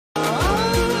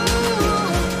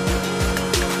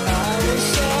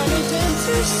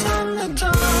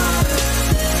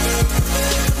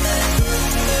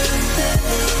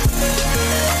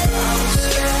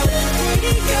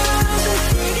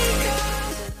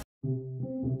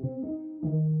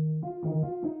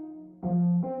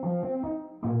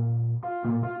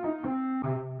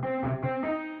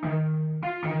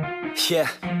Yeah,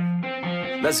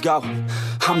 let's go.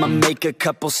 I'ma make a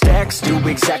couple stacks, do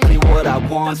exactly what I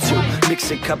want to.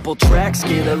 Mix a couple tracks,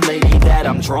 get a lady that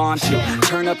I'm drawn to.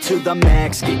 Turn up to the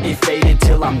max, get me faded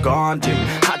till I'm gone, dude.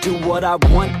 I do what I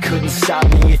want, couldn't stop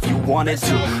me if you wanted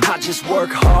to. I just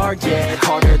work hard, yeah,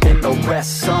 harder than the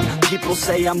rest. Some people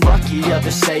say I'm lucky,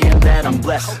 others saying that I'm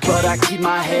blessed. But I keep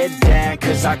my head down,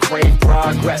 cause I crave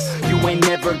progress. You ain't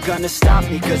never gonna stop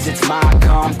me, cause it's my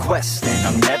conquest. And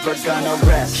I'm never gonna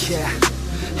rest, yeah.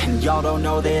 And y'all don't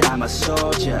know that I'm a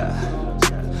soldier.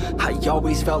 I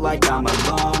always felt like I'm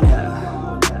alone,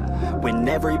 yeah. When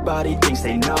everybody thinks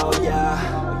they know, yeah.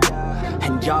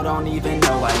 And y'all don't even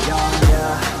know I own,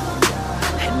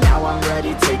 yeah. And now I'm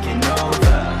ready taking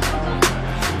over,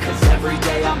 cause every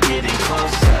day I'm getting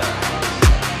closer.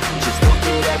 Just look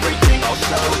at everything I'll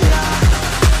show ya.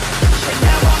 And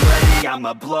now I'm ready,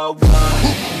 I'ma blow up.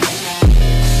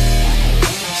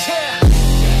 Yeah.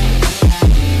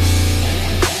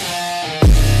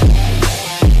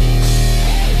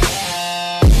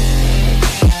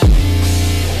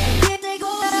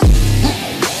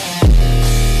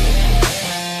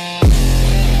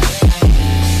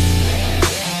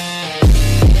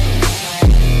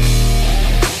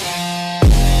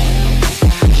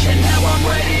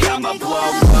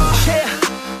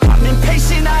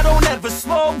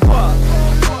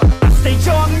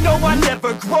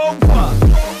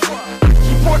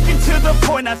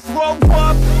 I throw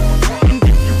up, and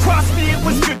if you cross me, it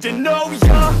was good to know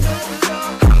ya.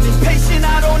 I'm impatient,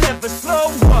 I don't ever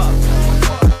slow up.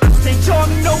 I stay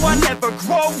young, no, I never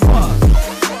grow up.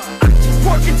 I keep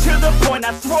working to the point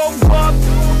I throw up,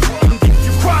 and if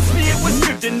you cross me, it was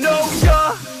good to know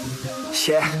ya.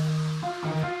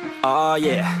 Yeah, oh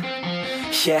yeah,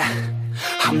 yeah.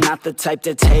 I'm not the type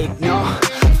to take no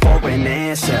for an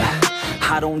answer.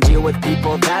 I don't deal with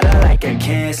people that are like a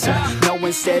cancer. No,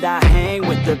 instead I hang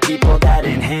with the people that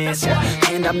enhance ya.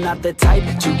 And I'm not the type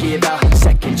to give out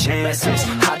second chances.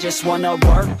 I just wanna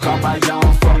work on my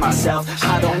own for myself.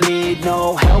 I don't need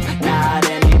no help, not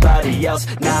anybody else.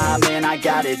 Nah, man, I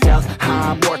got it dealt.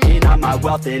 I'm working on my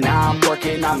wealth and I'm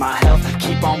working on my health.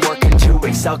 Keep on working to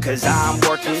excel, cause I'm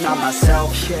working on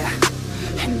myself. Yeah,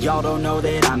 and y'all don't know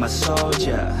that I'm a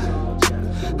soldier.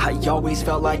 I always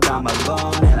felt like I'm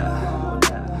alone, yeah.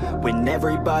 When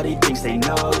everybody thinks they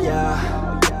know, yeah.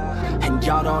 And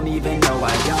y'all don't even know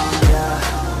I own,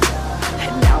 yeah.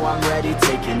 And now I'm ready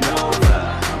taking over,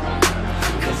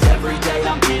 cause every day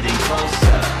I'm getting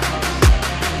closer.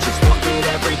 Just look at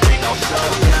everything I'll show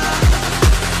ya.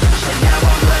 And now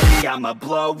I'm ready, I'ma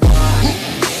blow up.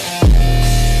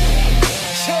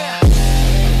 Yeah.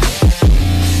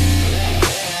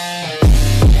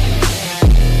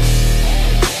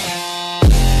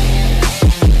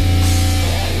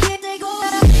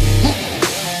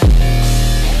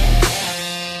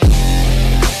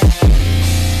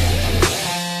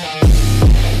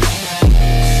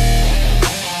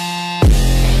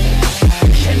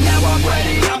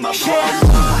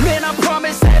 Man, I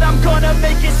promise that I'm gonna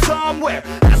make it somewhere.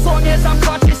 As long as I'm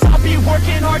conscious, I'll be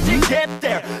working hard to get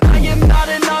there. I am not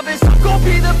a novice, I'm gonna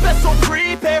be the best, so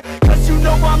prepare. Cause you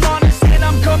know I'm honest and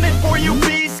I'm coming for you,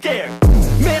 be scared.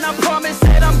 Man, I promise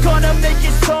that I'm gonna make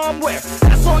it somewhere.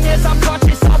 As long as I'm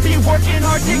conscious, I'll be working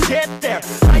hard to get there.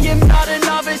 I am not a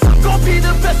novice, I'm gonna be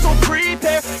the best, so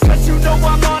prepare. Cause you know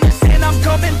I'm honest and I'm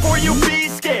coming for you, be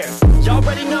scared. Y'all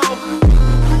already know.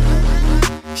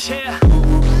 Yeah,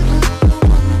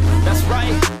 that's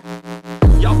right.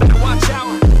 Y'all better watch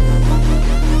out.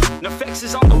 NFX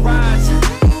is on the rise.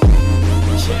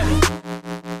 Yeah.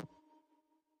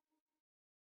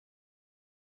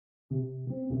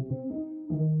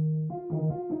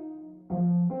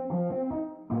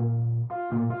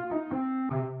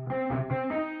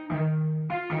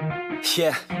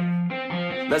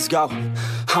 Yeah, let's go.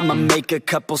 I'ma make a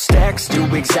couple stacks, do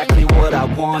exactly what I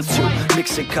want to.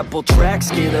 Mix a couple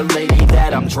tracks, get a lady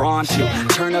that I'm drawn to.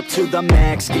 Turn up to the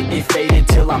max, get me faded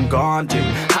till I'm gone, dude.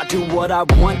 I do what I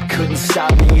want, couldn't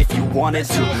stop me if you wanted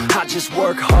to. I just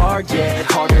work hard, yeah,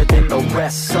 harder than the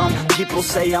rest. Some people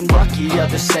say I'm lucky,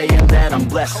 others saying that I'm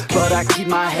blessed. But I keep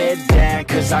my head down,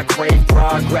 cause I crave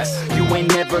progress. You ain't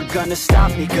never gonna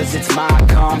stop me, cause it's my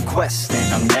conquest.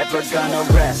 And I'm never gonna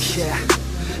rest, yeah.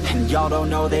 And y'all don't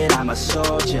know that I'm a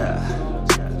soldier.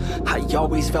 I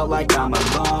always felt like I'm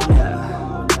alone,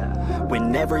 yeah.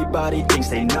 When everybody thinks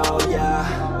they know, yeah.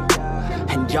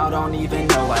 And y'all don't even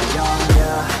know I own,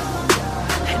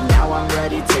 yeah. And now I'm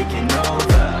ready taking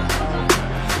over,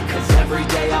 cause every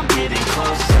day I'm getting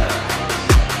closer.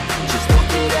 Just look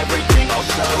at everything I'll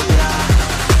show ya.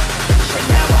 And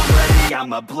now I'm ready,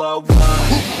 I'ma blow up.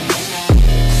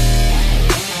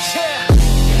 Yeah.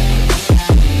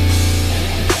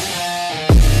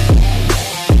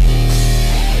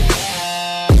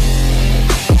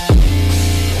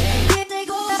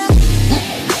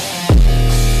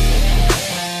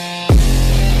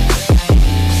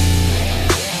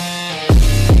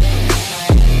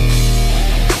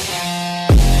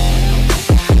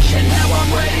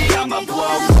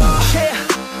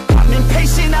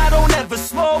 never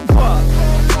slow up.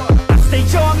 I stay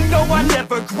young, no, I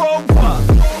never grow up.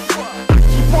 I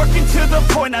keep working to the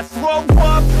point I throw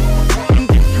up. And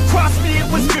if you cross me,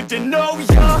 it was good to know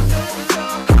ya.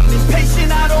 I'm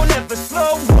impatient, I don't ever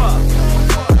slow up.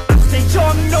 I stay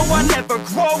young, no, I never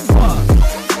grow up.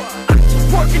 I keep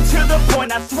working to the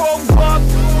point I throw up.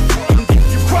 And if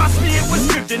you cross me, it was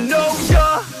good to know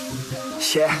ya.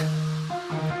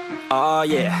 Yeah. Oh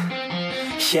yeah.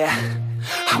 Yeah.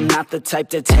 I'm not the type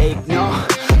to take no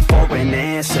for an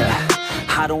answer.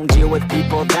 I don't deal with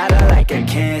people that are like a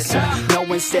cancer. No,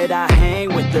 instead I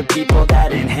hang with the people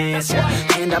that enhance ya.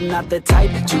 And I'm not the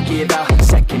type to give out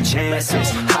second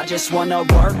chances. I just wanna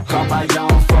work on my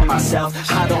own for myself.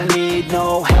 I don't need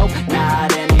no help,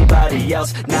 not anybody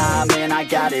else. Nah, man, I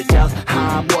got it dealt.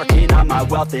 I'm working on my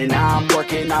wealth and I'm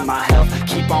working on my health.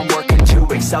 Keep on working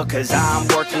to excel, cause I'm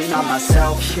working on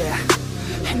myself. Yeah,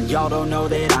 and y'all don't know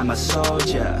that I'm a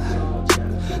soldier.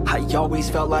 I always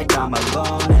felt like I'm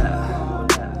alone, yeah.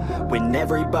 When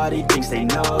everybody thinks they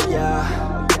know ya,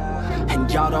 and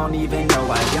y'all don't even know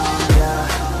I own ya.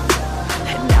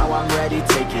 And now I'm ready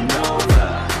taking over,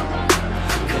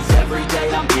 cause every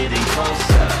day I'm getting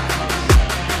closer.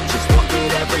 Just look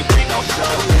at everything I'll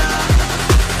show ya.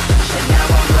 And now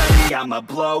I'm ready, I'ma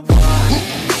blow up.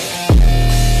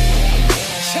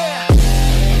 Yeah.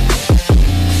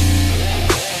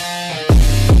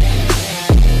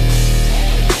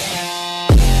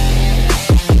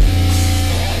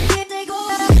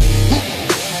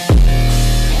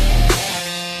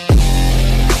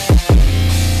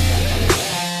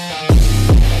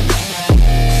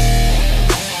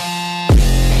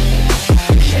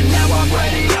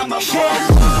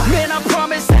 Man, I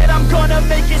promise that I'm gonna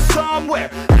make it somewhere.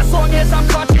 As long as I'm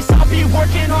conscious, I'll be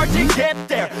working hard to get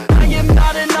there. I am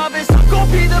not a novice, I'm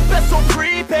gonna be the best, so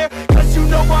prepare. Cause you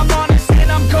know I'm honest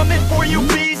and I'm coming for you,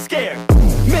 be scared.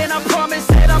 Man, I promise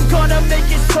that I'm gonna make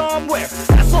it somewhere.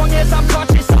 As long as I'm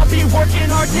conscious, I'll be working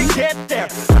hard to get there.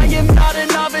 I am not a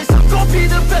novice, I'm gonna be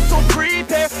the best, so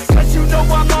prepare. Cause you know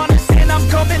I'm honest and I'm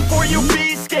coming for you,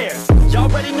 be scared.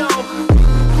 Y'all already know.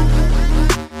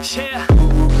 Yeah.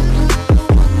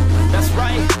 That's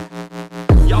right,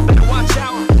 y'all better watch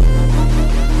out.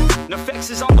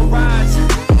 NFX is on the rise.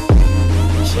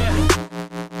 Yeah.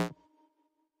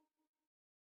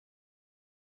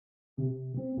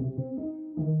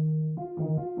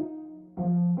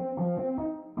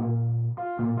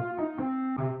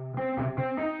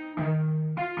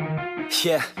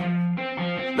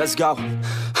 Yeah, let's go.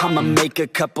 I'ma make a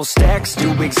couple stacks,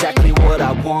 do exactly what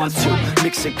I want to.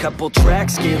 Mix a couple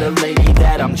tracks, get a lady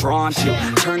that I'm drawn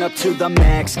to. Turn up to the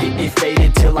max, get me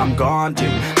faded till I'm gone, dude.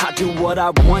 I do what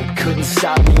I want, couldn't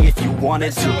stop me if you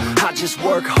wanted to. I just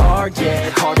work hard,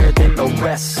 yeah, harder than the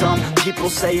rest. Some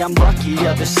people say I'm lucky,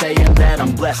 others saying that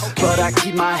I'm blessed. But I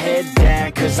keep my head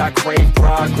down, cause I crave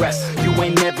progress. You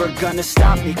ain't never gonna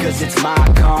stop me, cause it's my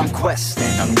conquest.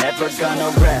 And I'm never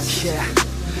gonna rest, yeah.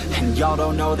 And y'all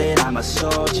don't know that I'm a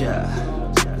soldier.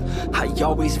 I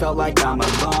always felt like I'm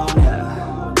alone,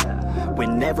 yeah.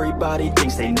 When everybody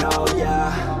thinks they know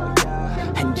ya,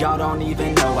 and y'all don't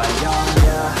even know I own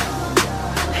ya.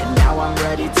 And now I'm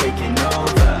ready taking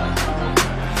over,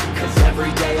 cause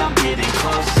every day I'm getting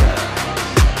closer.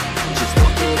 Just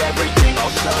look at everything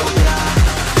I'll show ya.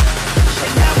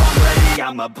 And now I'm ready,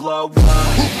 I'ma blow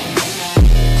up.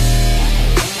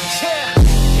 Yeah.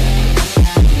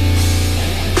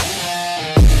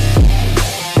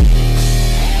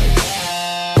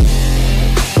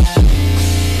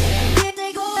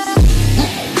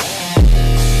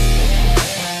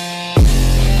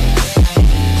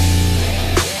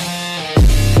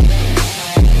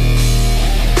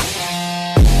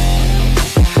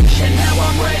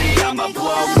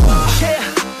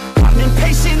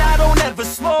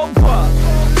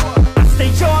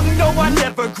 I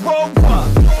never grow up.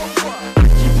 I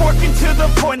keep working to the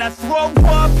point I throw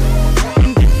up.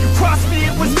 And if you cross me,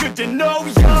 it was good to know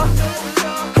ya.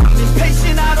 I'm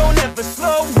impatient, I don't ever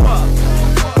slow up.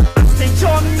 I stay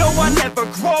young, no, I never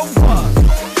grow up.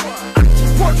 I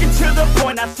keep working to the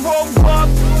point I throw up.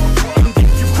 And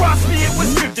if you cross me, it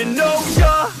was good to know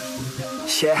ya.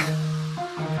 Yeah.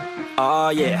 Oh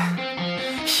yeah.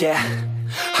 Yeah.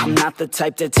 I'm not the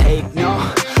type to take no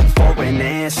for an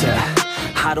answer.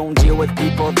 I don't deal with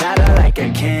people that are like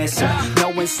a cancer. No,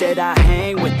 instead I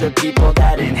hang with the people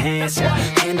that enhance ya.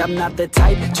 And I'm not the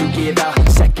type to give out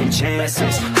second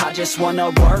chances. I just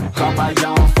wanna work on my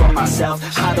own for myself.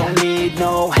 I don't need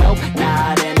no help,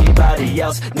 not anybody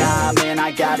else. Nah, man,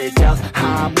 I got it dealt.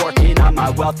 I'm working on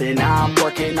my wealth and I'm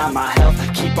working on my health.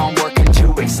 Keep on working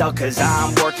to excel, cause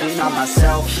I'm working on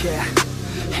myself. Yeah,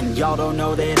 and y'all don't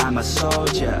know that I'm a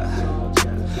soldier.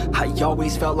 I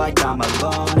always felt like I'm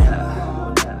alone,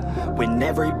 yeah. When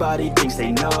everybody thinks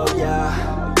they know,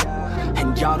 yeah.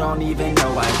 And y'all don't even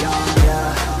know I own,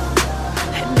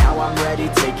 yeah. And now I'm ready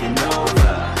taking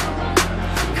over,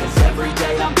 'cause every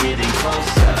day I'm getting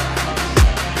closer.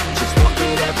 Just look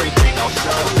at everything I'll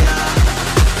show ya.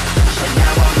 And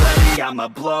now I'm ready, I'ma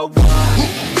blow up.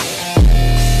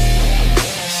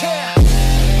 Yeah.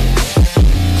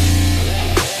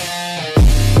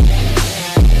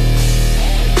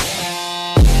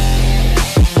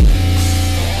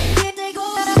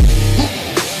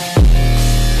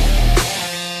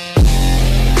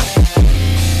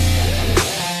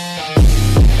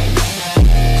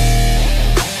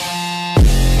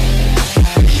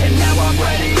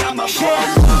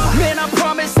 Man, I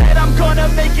promise that I'm gonna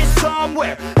make it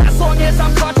somewhere. As long as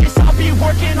I'm conscious, I'll be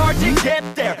working hard to get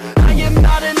there. I am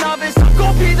not a novice, I'm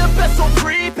gonna be the best, so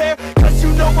prepare. 'Cause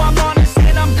you know I'm honest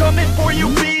and I'm coming for you,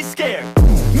 be scared.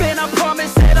 Man, I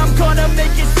promise that I'm gonna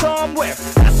make it somewhere.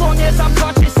 As long as I'm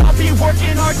conscious, I'll be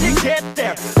working hard to get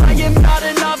there. I am not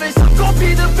a novice, I'm gonna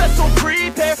be the best, so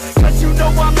prepare. 'Cause you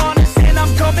know I'm honest and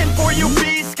I'm coming for you,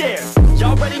 be scared.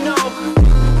 Y'all already know.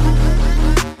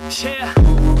 Yeah.